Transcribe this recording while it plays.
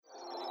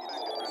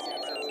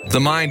The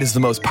mind is the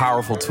most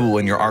powerful tool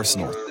in your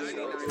arsenal.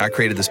 I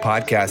created this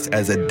podcast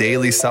as a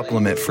daily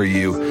supplement for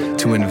you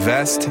to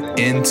invest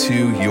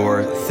into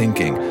your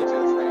thinking.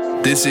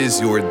 This is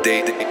your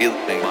Daily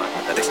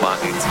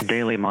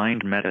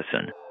Mind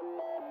Medicine.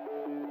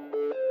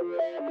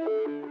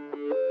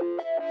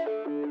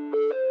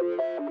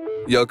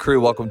 Yo, crew,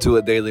 welcome to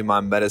a Daily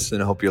Mind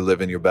Medicine. Hope you're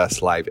living your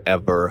best life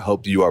ever.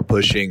 Hope you are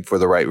pushing for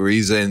the right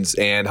reasons,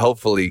 and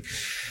hopefully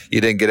you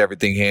didn't get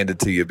everything handed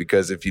to you,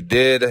 because if you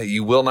did,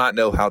 you will not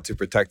know how to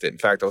protect it. In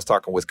fact, I was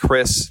talking with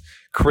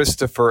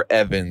Christopher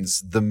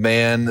Evans, the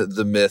man,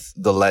 the myth,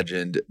 the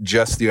legend,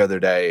 just the other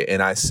day,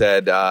 and I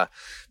said,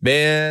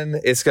 man,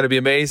 it's going to be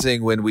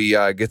amazing when we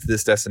get to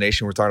this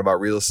destination. We're talking about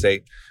real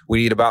estate.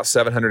 We need about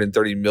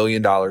 $730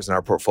 million in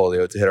our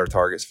portfolio to hit our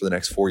targets for the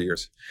next 4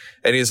 years.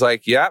 And he's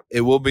like, yeah,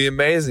 it will be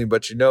amazing.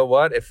 But you know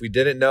what? If we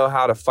didn't know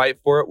how to fight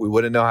for it, we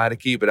wouldn't know how to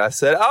keep it. I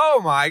said,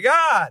 oh my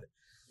God.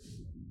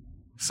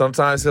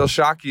 Sometimes he'll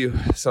shock you.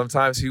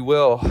 Sometimes he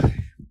will.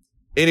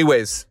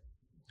 Anyways,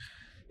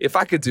 if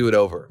I could do it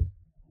over,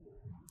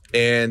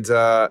 and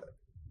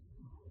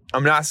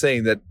I'm not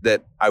saying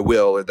that I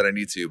will or that I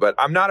need to, but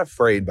I'm not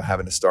afraid by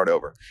having to start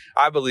over.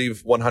 I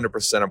believe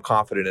 100% I'm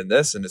confident in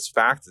this, and it's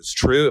fact. It's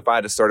true. If I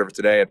had to start over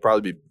today, I'd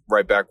probably be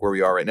right back where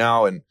we are right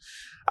now in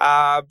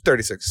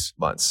 36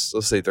 months.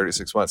 Let's say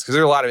 36 months, because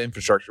there's a lot of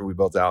infrastructure we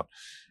built out.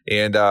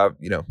 And,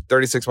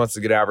 36 months is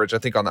a good average. I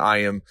think on the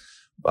IM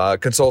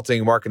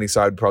consulting marketing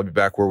side, would probably be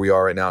back where we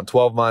are right now in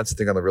 12 months. I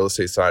think on the real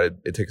estate side,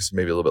 it takes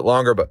maybe a little bit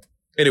longer. But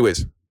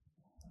anyways,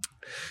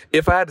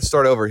 if I had to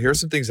start over, here's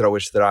some things that I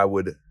wish that I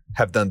would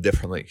have done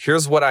differently.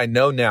 Here's what I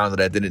know now that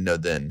I didn't know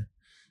then,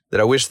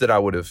 that I wish that I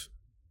would have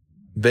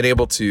been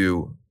able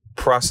to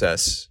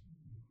process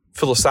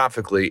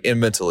philosophically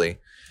and mentally,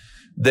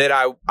 that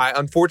I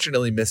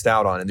unfortunately missed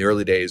out on in the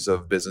early days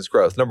of business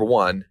growth. Number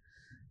one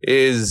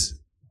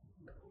is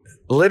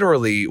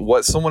literally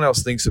what someone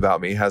else thinks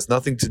about me has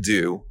nothing to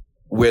do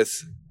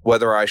with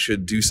whether I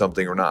should do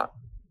something or not.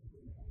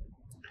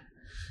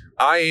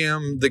 I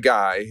am the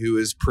guy who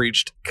has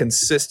preached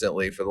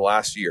consistently for the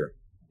last year.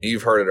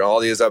 You've heard it in all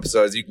these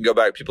episodes. You can go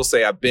back. People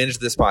say, I binged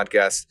this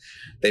podcast.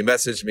 They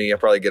message me. I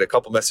probably get a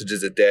couple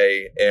messages a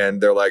day,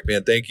 and they're like,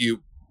 man, thank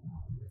you.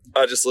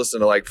 I just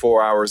listened to like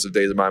 4 hours of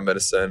Daily Mind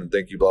Medicine, and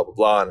thank you, blah, blah,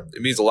 blah. And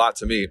it means a lot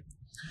to me.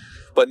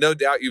 But no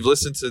doubt you've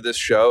listened to this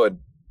show, and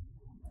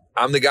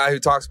I'm the guy who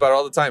talks about it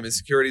all the time.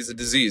 Insecurity is a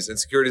disease.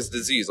 Insecurity is a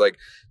disease. Like,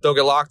 don't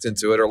get locked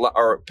into it.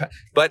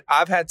 But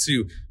I've had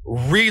to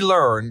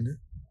relearn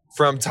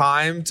from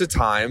time to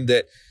time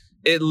that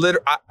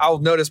I'll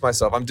notice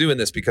myself. I'm doing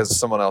this because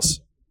someone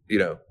else,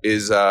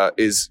 is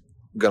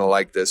going to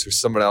like this, or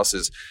someone else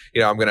is,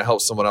 I'm going to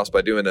help someone else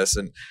by doing this.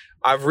 And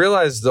I've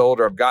realized the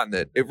older I've gotten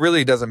it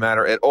really doesn't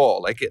matter at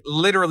all. Like, it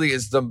literally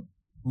is the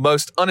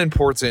most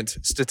unimportant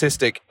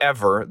statistic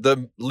ever.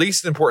 The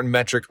least important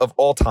metric of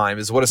all time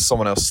is, what does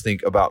someone else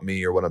think about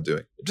me or what I'm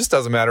doing? It just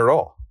doesn't matter at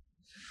all.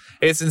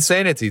 It's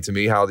insanity to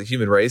me how the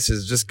human race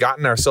has just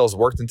gotten ourselves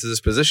worked into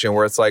this position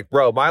where it's like,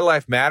 bro, my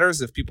life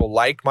matters if people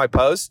like my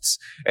posts,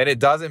 and it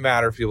doesn't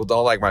matter if people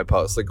don't like my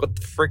posts. Like, what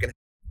the freaking?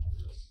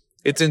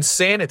 It's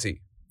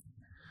insanity.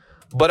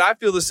 But I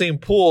feel the same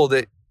pull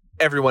that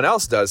everyone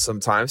else does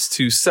sometimes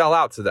to sell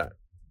out to that.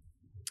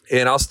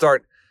 And I'll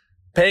start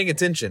paying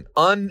attention,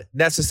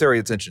 unnecessary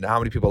attention to how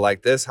many people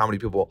like this, how many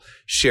people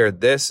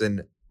shared this.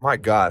 And my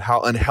God,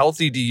 how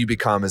unhealthy do you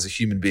become as a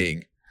human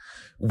being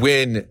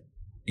when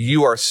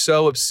you are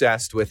so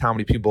obsessed with how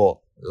many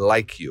people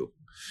like you?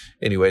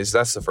 Anyways,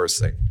 that's the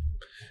first thing.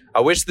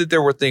 I wish that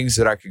there were things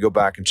that I could go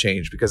back and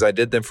change, because I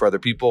did them for other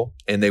people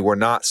and they were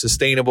not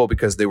sustainable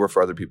because they were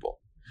for other people.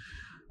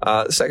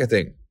 The second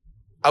thing,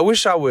 I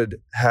wish I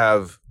would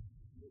have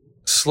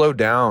slowed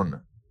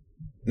down,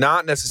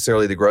 not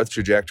necessarily the growth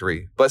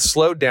trajectory, but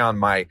slowed down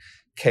my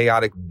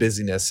chaotic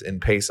busyness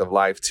and pace of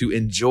life to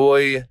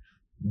enjoy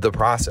the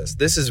process.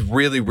 This is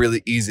really,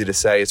 really easy to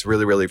say. It's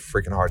really, really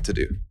freaking hard to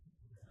do.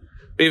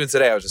 Even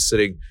today, I was just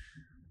sitting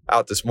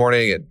out this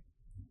morning and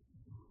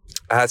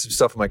I had some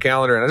stuff on my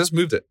calendar and I just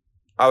moved it.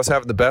 I was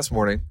having the best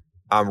morning.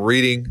 I'm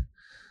reading.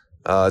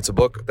 It's a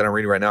book that I'm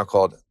reading right now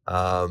called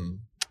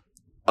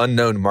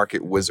Unknown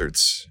Market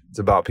Wizards. It's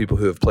about people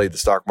who have played the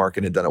stock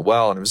market and done it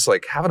well. And I'm just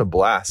like having a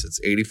blast. It's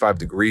 85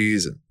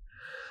 degrees and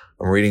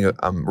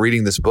I'm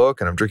reading this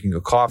book and I'm drinking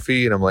a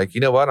coffee and I'm like,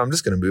 you know what? I'm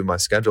just going to move my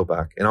schedule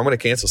back and I'm going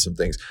to cancel some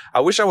things. I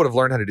wish I would have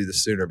learned how to do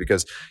this sooner,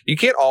 because you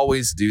can't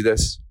always do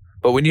this.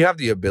 But when you have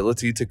the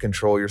ability to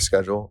control your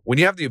schedule, when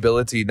you have the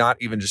ability not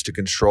even just to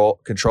control,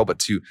 but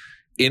to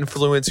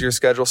influence your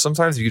schedule,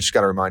 sometimes you just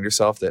got to remind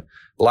yourself that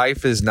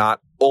life is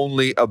not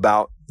only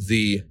about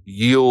the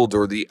yield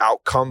or the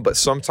outcome, but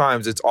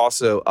sometimes it's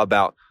also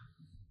about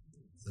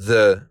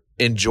the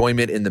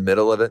enjoyment in the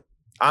middle of it.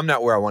 I'm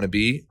not where I want to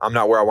be. I'm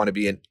not where I want to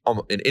be in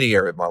any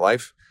area of my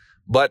life,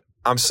 but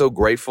I'm so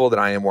grateful that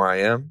I am where I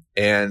am.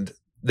 And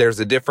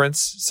there's a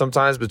difference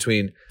sometimes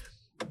between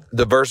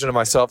the version of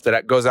myself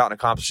that goes out and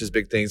accomplishes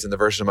big things and the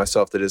version of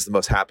myself that is the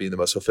most happy and the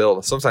most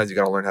fulfilled. Sometimes you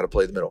got to learn how to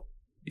play the middle.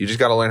 You just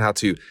got to learn how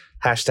to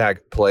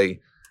 #play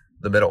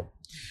the middle.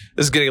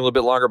 This is getting a little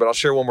bit longer, but I'll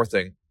share one more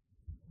thing.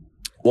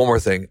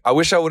 I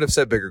wish I would have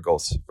set bigger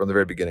goals from the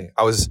very beginning.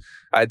 I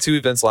had 2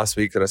 events last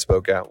week that I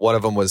spoke at. One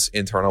of them was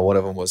internal. One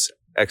of them was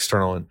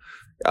external. And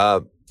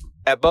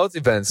at both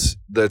events,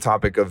 the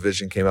topic of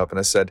vision came up, and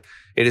I said,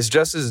 it is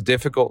just as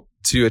difficult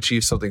to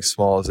achieve something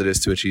small as it is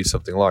to achieve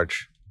something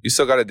large. You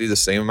still got to do the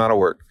same amount of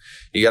work.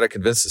 You got to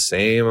convince the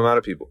same amount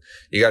of people.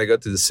 You got to go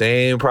through the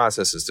same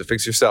processes to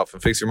fix yourself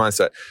and fix your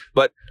mindset.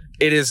 But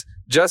it is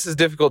just as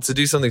difficult to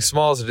do something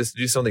small as it is to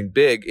do something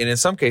big. And in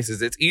some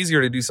cases, it's easier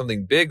to do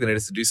something big than it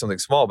is to do something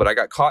small. But I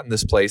got caught in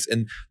this place.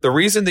 And the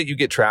reason that you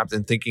get trapped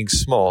in thinking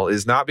small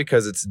is not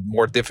because it's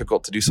more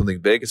difficult to do something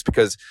big. It's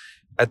because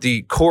at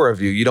the core of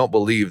you, you don't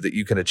believe that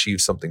you can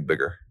achieve something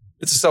bigger.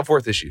 It's a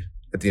self-worth issue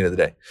at the end of the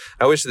day.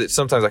 I wish that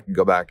sometimes I can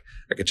go back.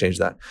 I could change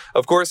that.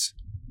 Of course,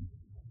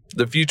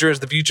 the future is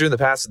the future, and the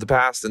past is the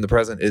past, and the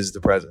present is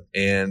the present.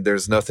 And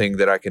there's nothing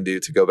that I can do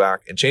to go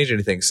back and change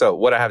anything. So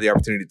what I have the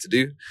opportunity to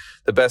do,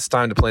 the best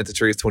time to plant the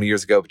tree is 20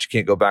 years ago, but you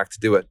can't go back to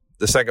do it.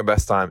 The second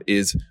best time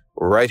is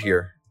right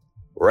here,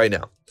 right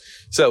now.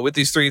 So with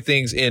these 3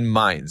 things in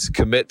mind,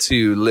 commit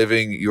to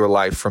living your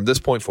life from this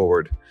point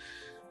forward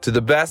to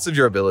the best of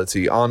your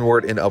ability,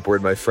 onward and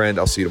upward, my friend.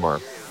 I'll see you tomorrow.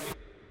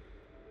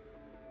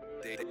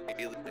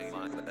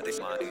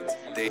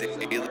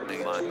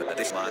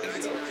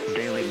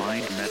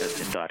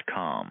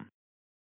 DailyMindMedicine.com